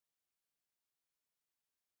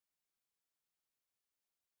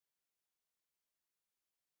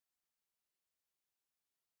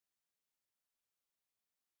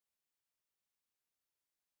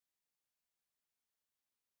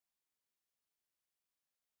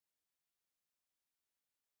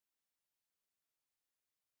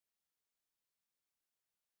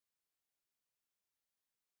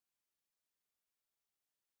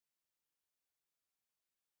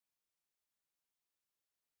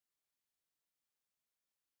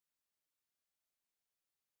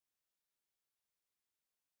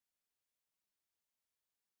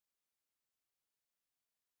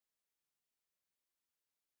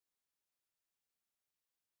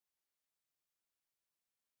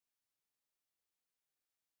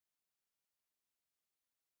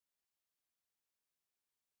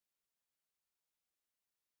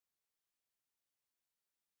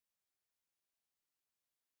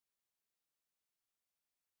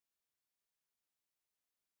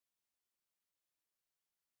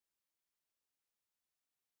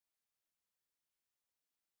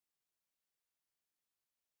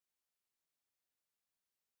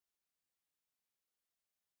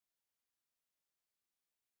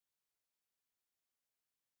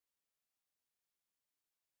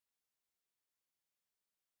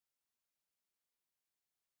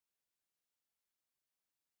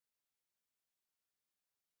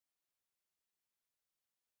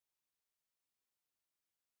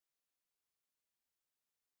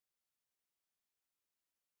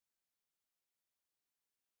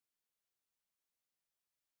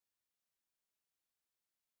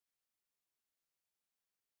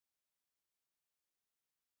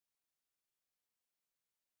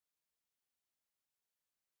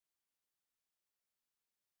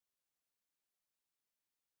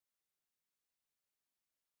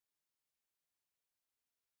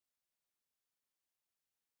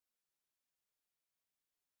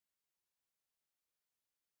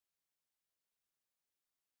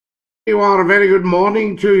You are. A very good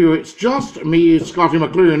morning to you. It's just me, Scottie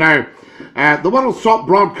McClue. Now, the world's top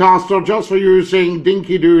broadcaster, just for you, saying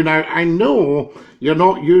Dinky-Doo. Now, I know you're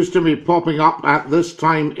not used to me popping up at this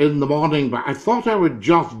time in the morning, but I thought I would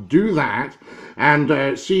just do that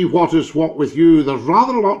and see what is what with you. There's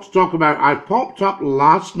rather a lot to talk about. I popped up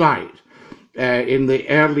last night in the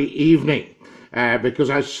early evening because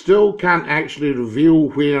I still can't actually reveal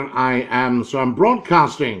where I am. So I'm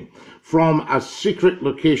broadcasting from a secret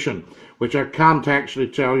location, which I can't actually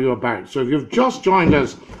tell you about. So if you've just joined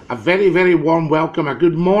us, a very, very warm welcome, a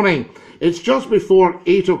good morning. It's just before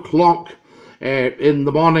 8 o'clock in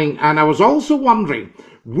the morning, and I was also wondering,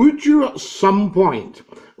 would you at some point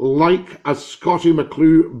like a Scottie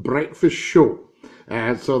McClue breakfast show?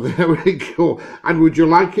 So there we go. And would you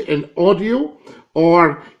like it in audio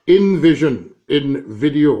or in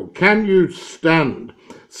video? Can you stand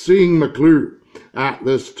seeing McClue at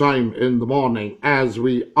this time in the morning as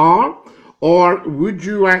we are, or would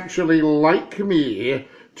you actually like me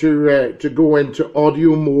to go into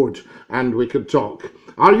audio mode and we could talk?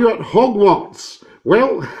 Are you at Hogwarts?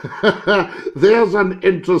 Well, there's an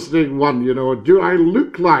interesting one, you know. Do I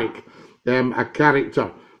look like a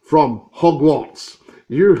character from Hogwarts?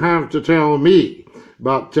 You have to tell me.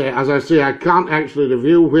 But as I say, I can't actually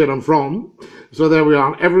reveal where I'm from. So there we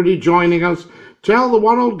are. Everybody joining us. Tell the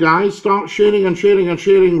world, guys, start sharing and sharing and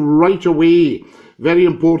sharing right away. Very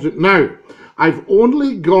important. Now, I've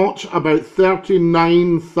only got about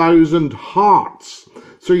 39,000 hearts.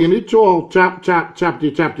 So you need to all tap, tap, tappity,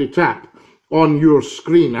 tappity, tap on your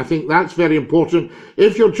screen. I think that's very important.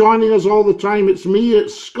 If you're joining us all the time, it's me,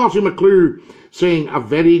 it's Scottie McClue, saying a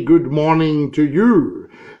very good morning to you.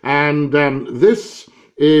 And this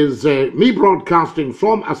is me broadcasting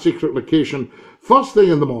from a secret location first thing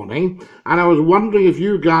in the morning, and I was wondering if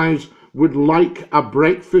you guys would like a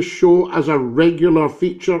breakfast show as a regular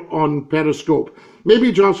feature on Periscope.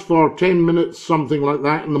 Maybe just for 10 minutes, something like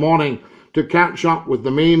that in the morning, to catch up with the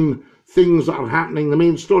main things that are happening, the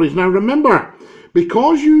main stories. Now remember,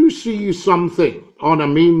 because you see something on a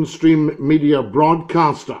mainstream media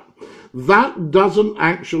broadcaster, that doesn't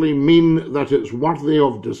actually mean that it's worthy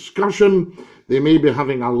of discussion. They may be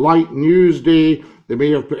having a light news day. They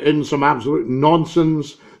may have put in some absolute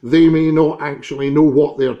nonsense. They may not actually know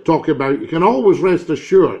what they're talking about. You can always rest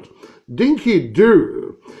assured,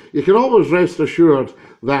 Dinky-Doo, you can always rest assured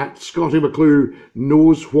that Scottie McClue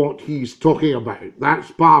knows what he's talking about.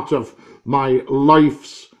 That's part of my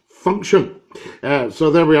life's function. So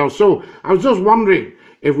there we are. So I was just wondering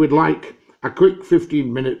if we'd like a quick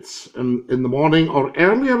 15 minutes in the morning or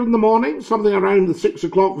earlier in the morning, something around the 6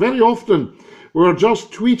 o'clock. Very often, we were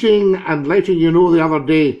just tweeting and letting you know the other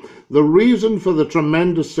day the reason for the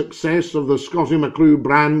tremendous success of the Scottie McClue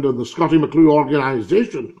brand and the Scottie McClue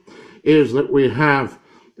organisation is that we have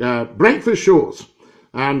breakfast shows,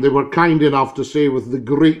 and they were kind enough to say with the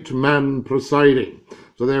great man presiding.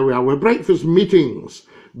 So there we are, with breakfast meetings,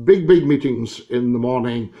 big meetings in the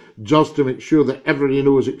morning, just to make sure that everybody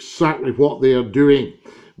knows exactly what they are doing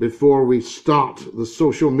before we start the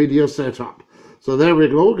social media setup. So there we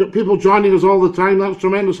go. Got people joining us all the time. That's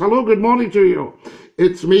tremendous. Hello, good morning to you.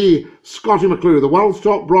 It's me, Scottie McClue, the world's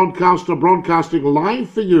top broadcaster, broadcasting live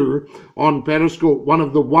for you on Periscope, one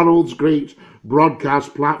of the world's great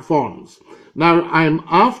broadcast platforms. Now, I'm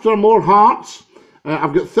after more hearts.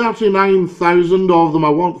 I've got 39,000 of them. I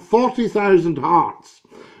want 40,000 hearts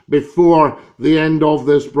before the end of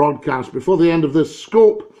this broadcast, before the end of this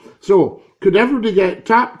scope. So, could everybody get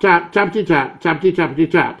tap, tap, tappity, tap, tappity, tappity,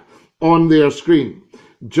 tap on their screen,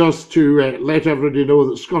 just to let everybody know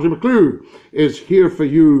that Scottie McClue is here for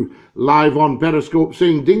you live on Periscope,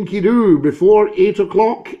 saying Dinky-Doo before 8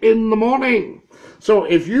 o'clock in the morning. So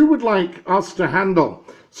if you would like us to handle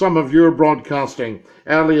some of your broadcasting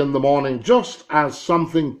early in the morning, just as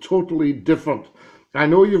something totally different, I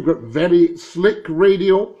know you've got very slick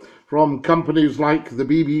radio from companies like the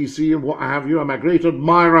BBC and what have you. I'm a great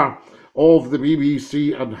admirer of the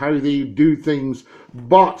BBC and how they do things,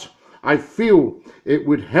 but I feel it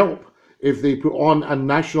would help if they put on a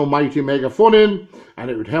national mighty megaphone in, and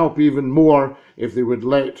it would help even more if they would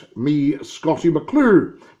let me, Scottie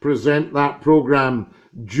McClue, present that programme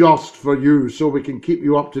just for you, so we can keep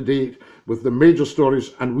you up to date with the major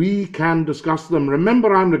stories and we can discuss them.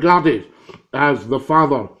 Remember, I'm regarded as the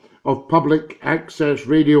father of public access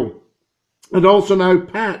radio, and also now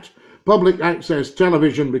Pat, public access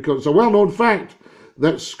television, because it's a well-known fact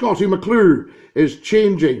that Scottie McClue is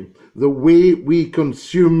changing the way we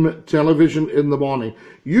consume television in the morning.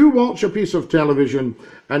 You watch a piece of television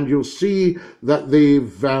and you'll see that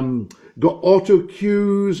they've got auto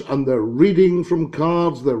cues and they're reading from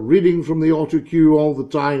cards, they're reading from the auto cue all the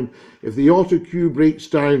time. If the auto cue breaks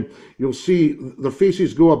down, you'll see the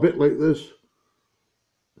faces go a bit like this.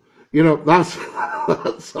 You know, that's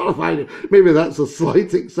sort of, maybe that's a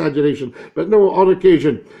slight exaggeration, but no, on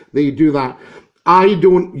occasion they do that. I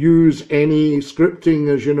don't use any scripting,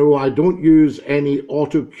 as you know. I don't use any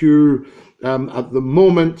auto cue at the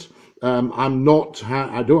moment.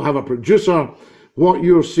 I don't have a producer. What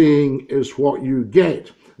you're seeing is what you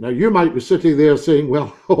get. Now, you might be sitting there saying,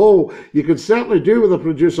 well, oh, you could certainly do with a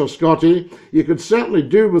producer, Scotty. You could certainly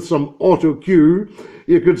do with some auto cue.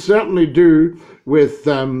 You could certainly do with,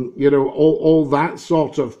 you know, all that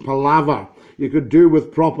sort of palaver. You could do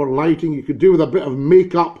with proper lighting. You could do with a bit of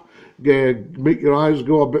makeup, make your eyes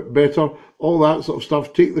go a bit better, all that sort of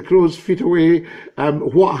stuff. Take the crow's feet away,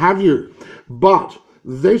 what have you. But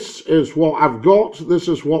this is what I've got. This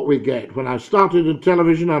is what we get. When I started in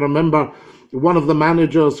television, I remember one of the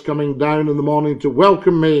managers coming down in the morning to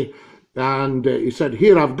welcome me, and he said,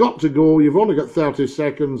 here, I've got to go. You've only got 30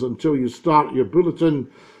 seconds until you start your bulletin.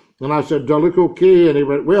 And I said, do I look okay? And he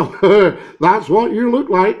went, well, that's what you look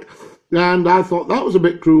like. And I thought that was a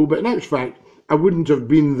bit cruel, but in actual fact, I wouldn't have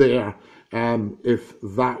been there if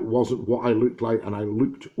that wasn't what I looked like, and I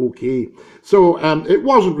looked okay. So it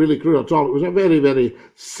wasn't really cruel at all. It was a very, very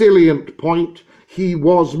salient point he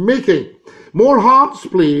was making. More hearts,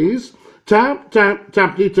 please. Tap, tap,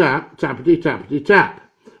 tappity, tap, tappity, tappity, tap.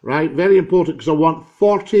 Right? Very important, because I want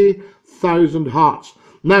 40,000 hearts.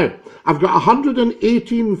 Now, I've got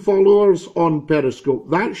 118 followers on Periscope.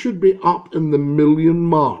 That should be up in the million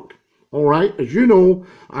mark. All right? As you know,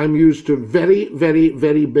 I'm used to very, very,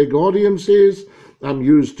 very big audiences. I'm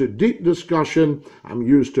used to deep discussion. I'm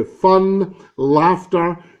used to fun,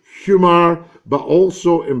 laughter, humor, but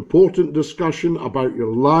also important discussion about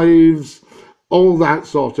your lives, all that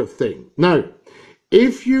sort of thing. Now,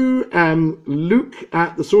 if you look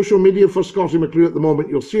at the social media for Scottie McClue at the moment,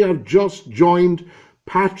 you'll see I've just joined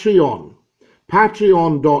Patreon,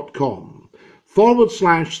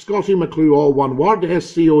 patreon.com/Scottie McClue, all one word,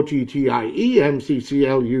 SCOTTIE,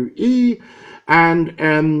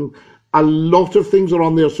 and a lot of things are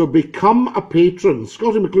on there, so become a patron.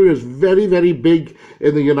 Scottie McClue is very, very big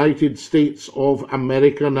in the United States of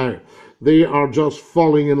America now. They are just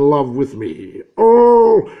falling in love with me.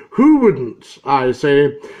 Oh, who wouldn't, I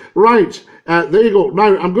say. Right, there you go.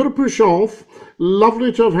 Now, I'm going to push off.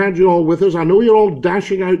 Lovely to have had you all with us. I know you're all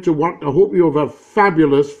dashing out to work. I hope you have a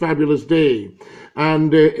fabulous, fabulous day.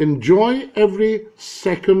 And enjoy every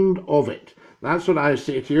second of it. That's what I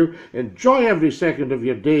say to you. Enjoy every second of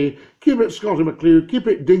your day. Keep it Scottie McClue. Keep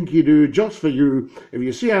it Dinky-Doo just for you. If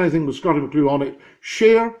you see anything with Scottie McClue on it,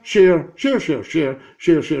 share, share, share, share, share,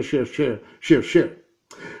 share, share, share, share, share, share.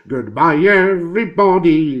 Goodbye,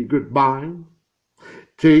 everybody. Goodbye.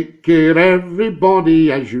 Take care,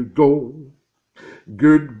 everybody, as you go.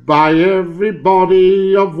 Goodbye,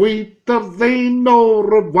 everybody. Auf Wiedersehen, au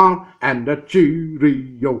revoir, and a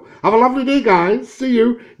cheerio. Have a lovely day, guys. See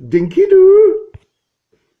you. Dinky-Doo.